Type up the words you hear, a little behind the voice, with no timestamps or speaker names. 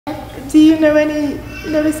Do you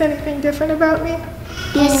notice anything different about me?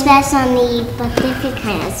 You have special needs, but different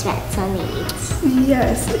kind of special needs.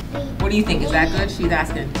 Yes. What do you think? Is that good? She's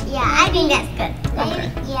asking. Yeah, I think that's good.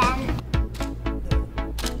 Okay. Yeah.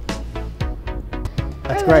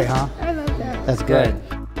 That's great, huh? I love that. That's good.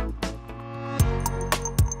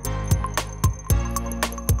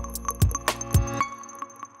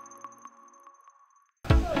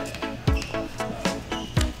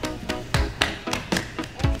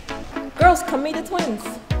 Girls, come meet the twins.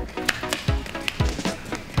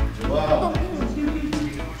 Wow.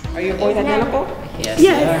 Are your boys identical? Yes.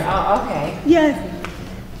 Yes. Oh, okay. Yes.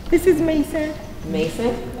 This is Mason.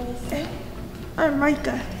 Mason? I'm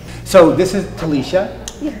Micah. So this is Talisha.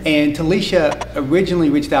 Yes. And Talisha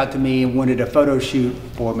originally reached out to me and wanted a photo shoot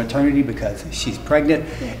for maternity because she's pregnant.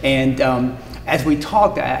 Yes. And as we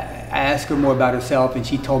talked, I asked her more about herself, and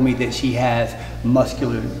she told me that she has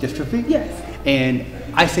muscular dystrophy. Yes. And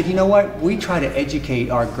I said, you know what? We try to educate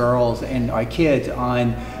our girls and our kids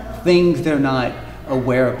on things they're not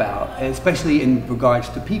aware about, especially in regards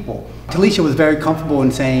to people. Talisha was very comfortable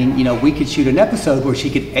in saying, you know, we could shoot an episode where she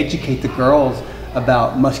could educate the girls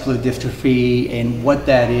about muscular dystrophy and what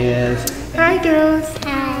that is. Hi, girls. Hi.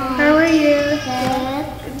 How are you?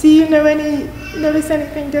 Good. Do you notice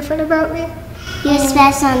anything different about me? You have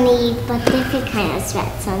special needs, but different kind of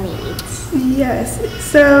special needs. Yes.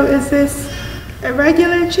 So is this a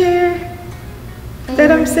regular chair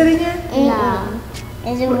that I'm sitting in? No.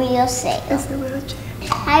 It's a wheelchair. It's the wheelchair.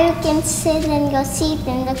 How you can sit in your seat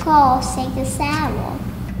in the car, take the shower.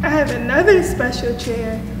 I have another special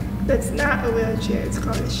chair that's not a wheelchair. It's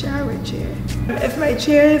called a shower chair. If my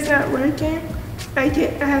chair is not working, I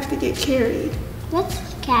have to get carried. What's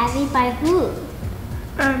carried by who?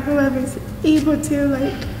 Whoever's able to,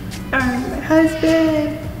 like my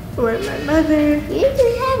husband or my mother. You're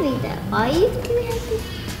too heavy though. Are you too heavy?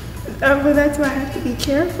 Well, that's why I have to be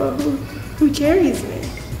careful who carries me,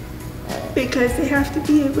 because they have to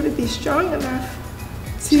be able to be strong enough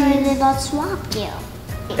to. So they don't swap you.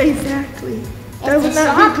 Exactly. That If would they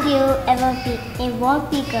not swap be you, it won't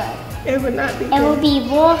be good. It would not be It will good. be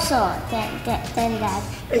worse than that in your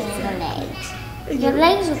Exactly. legs. Your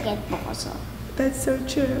legs will get worse. That's so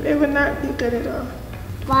true. It would not be good at all.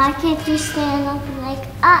 Why can't you stand up like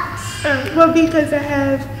us? Well, because I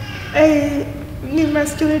have a new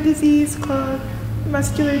muscular disease called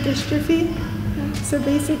muscular dystrophy. So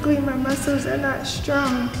basically my muscles are not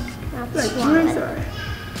strong Not like strong. yours are.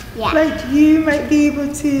 Yeah. Like you might be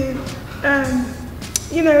able to,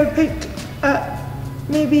 pick up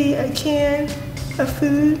maybe a can of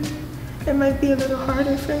food. It might be a little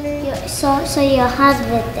harder for me. So your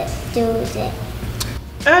husband does it.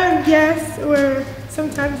 Yes, or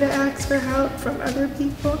sometimes I ask for help from other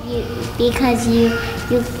people. Because you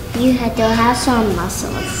don't have some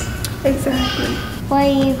muscles. Exactly. Were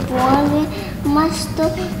you born with muscle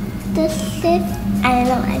dystrophy? I don't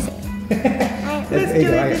know what I said.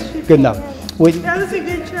 Muscular dystrophy. Good enough. That was a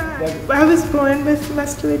good try. I was born with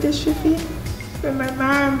muscular dystrophy. When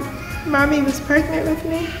my mommy was pregnant with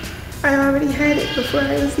me, I already had it before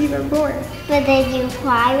I was even born. But did you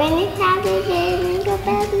cry when you had it in your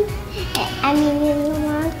belly? I mean, in your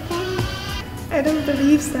mom's belly? I don't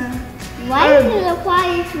believe so. Why did you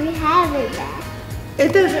cry if you have it back?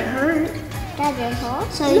 It doesn't hurt. Doesn't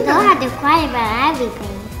hurt? So you don't have to cry about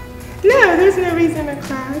everything. No, there's no reason to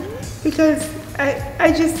cry because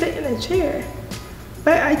I just sit in a chair.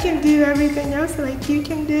 But I can do everything else like you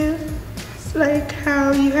can do. Like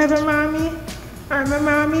how you have a mommy, I'm a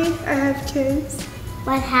mommy, I have kids.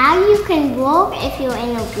 But how you can walk if you're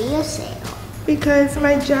in a wheelchair? Because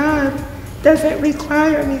my job doesn't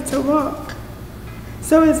require me to walk.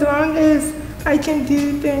 So as long as I can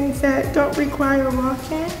do things that don't require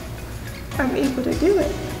walking, I'm able to do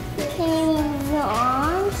it. Can you move your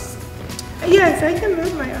arms? Yes, I can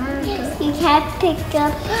move my arms. But You can't pick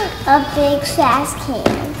up a big trash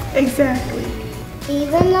can. exactly.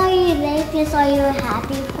 Even though you like this, are you a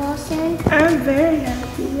happy person? I'm very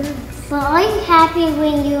happy, yes. But are you happy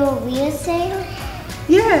when you're a wheelchair?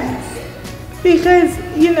 Yes, because,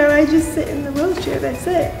 I just sit in the wheelchair, that's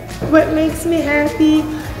it. What makes me happy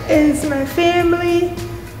is my family,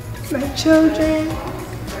 my children,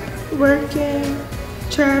 working,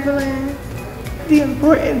 traveling. The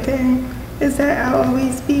important thing is that I'll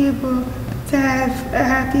always be able to have a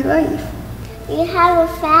happy life. You have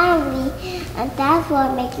a family, and that's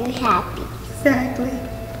what makes you happy. Exactly.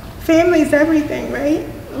 Family's everything, right?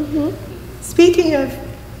 Speaking of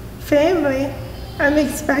family, I'm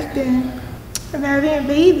having a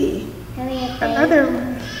baby. Have you a baby? Another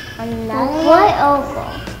one. Another boy or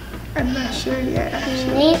girl? I'm not sure yet,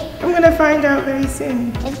 actually. I'm gonna find out very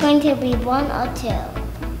soon. It's going to be 1 or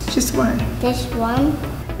 2. Just one. Just one.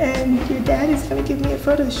 And your dad is gonna give me a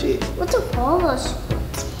photo shoot. What's a photo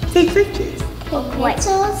shoot? Take pictures. Pictures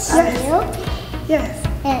of Yes. you Yes.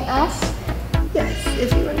 and us. Yes,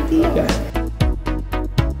 if you wanna be in it.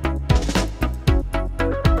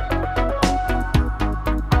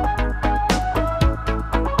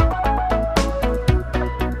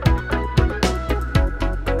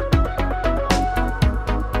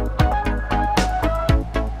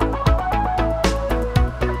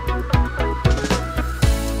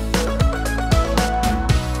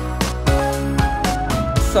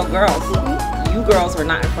 So girls, you girls are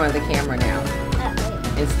not in front of the camera now.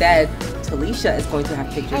 Instead, Talisha is going to have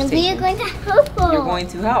pictures And we are taken. going to help her. You're going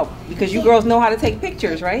to help because you girls know how to take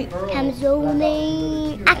pictures, right? I'm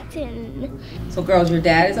zooming action. So girls, your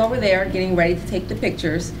dad is over there getting ready to take the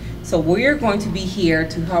pictures. So we're going to be here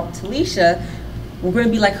to help Talisha. We're going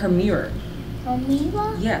to be like her mirror.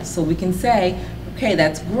 Amoeba? Yeah, so we can say, okay,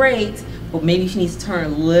 that's great, but maybe she needs to turn a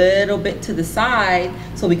little bit to the side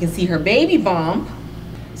so we can see her baby bump.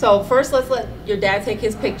 So first, let's let your dad take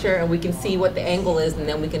his picture and we can see what the angle is, and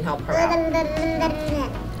then we can help her out.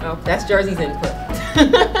 Oh, that's Jersey's input.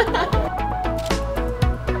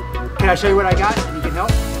 Can I show you what I got and you can help?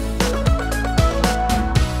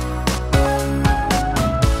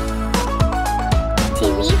 She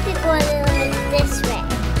needs to go a little bit this way.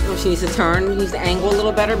 Oh, she needs to turn, use the angle a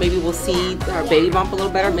little better. Maybe we'll see her baby bump a little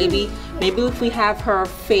better. Maybe if we have her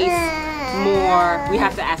face more, we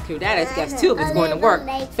have to ask your dad, I guess, too, if it's going to work.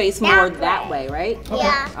 Face more that way, right?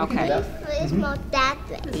 Yeah. Okay. Face more that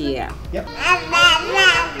way. Yeah. Yep.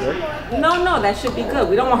 No, that should be good.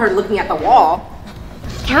 We don't want her looking at the wall.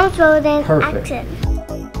 Council then Perfect. action.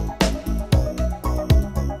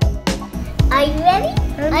 Are you ready?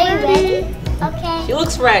 I'm Are you ready? ready. Okay. She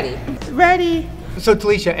looks ready. Ready. So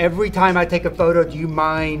Talisha, every time I take a photo, do you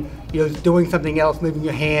mind, doing something else, moving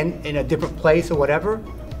your hand in a different place or whatever?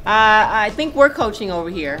 I think we're coaching over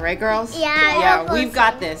here, right, girls? Yeah, Yeah, we've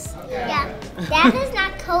got this. Yeah. Dad is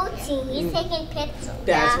not coaching. He's taking pictures.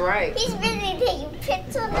 That's right. He's busy taking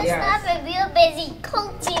pictures and Yes. stuff, and we're busy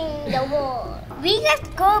coaching the world. We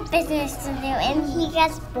got girl business to do, and he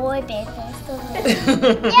got boy business to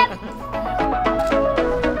do. Yep.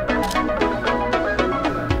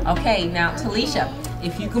 Okay, now Talisha,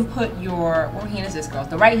 if you can put your, what hand is this, girls?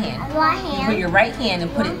 The right hand. Right You hand. put your right hand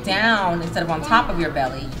and put it down instead of on top of your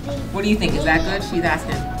belly. What do you think? Is that good? She's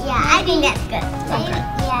asking. Yeah, I think that's good. Okay.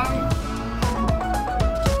 Yeah.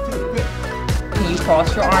 Can you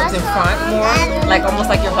cross your arms in front more? Like almost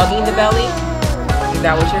like you're hugging the belly? Is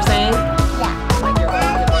that what you're saying? Yeah. Like you're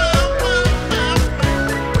hugging the belly.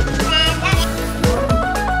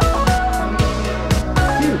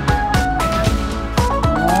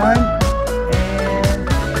 One and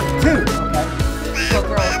two. Okay. So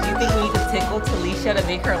girls, do you think we need to tickle Talisha to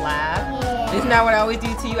make her laugh? Yeah. Isn't that what I always do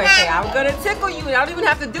to you? I say, I'm gonna tickle you, and I don't even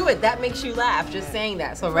have to do it. That makes you laugh, just saying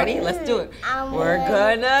that. So ready? Let's do it. We're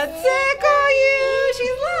gonna tickle you.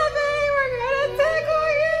 She's laughing. We're gonna tickle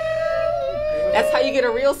you. That's how you get a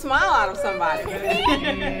real smile out of somebody.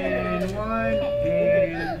 And one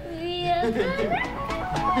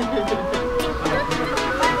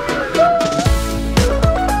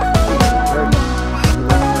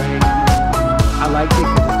I like it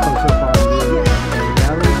because it's closer to our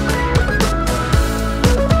belly.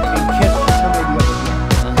 And kiss somebody the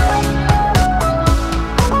other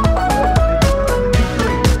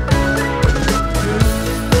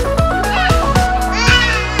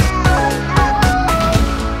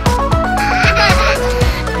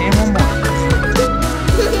And one more.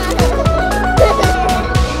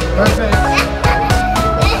 Perfect.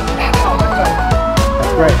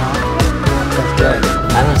 That's great, huh? That's great.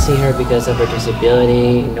 I don't see her because of her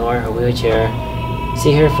disability nor her wheelchair.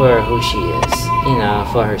 See her for who she is,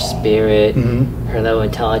 for her spirit, her low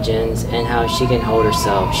intelligence, and how she can hold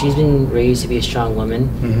herself. She's been raised to be a strong woman,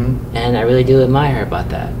 and I really do admire her about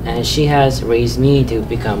that. And she has raised me to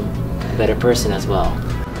become a better person as well.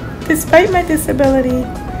 Despite my disability,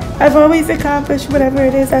 I've always accomplished whatever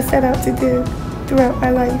it is I set out to do throughout my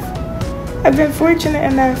life. I've been fortunate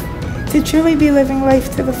enough to truly be living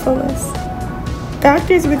life to the fullest.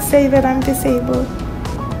 Doctors would say that I'm disabled.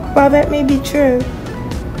 While that may be true,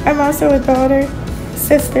 I'm also a daughter,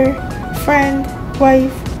 sister, friend,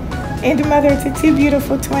 wife, and mother to 2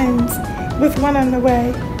 beautiful twins, with one on the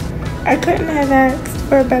way. I couldn't have asked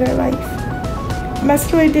for a better life.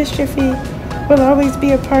 Muscular dystrophy will always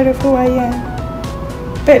be a part of who I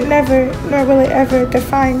am, but never, nor will it ever,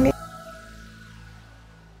 define me.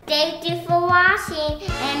 Thank you for watching,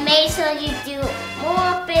 and make sure you do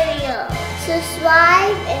more videos.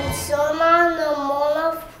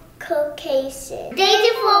 vacation. Thank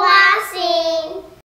you for watching.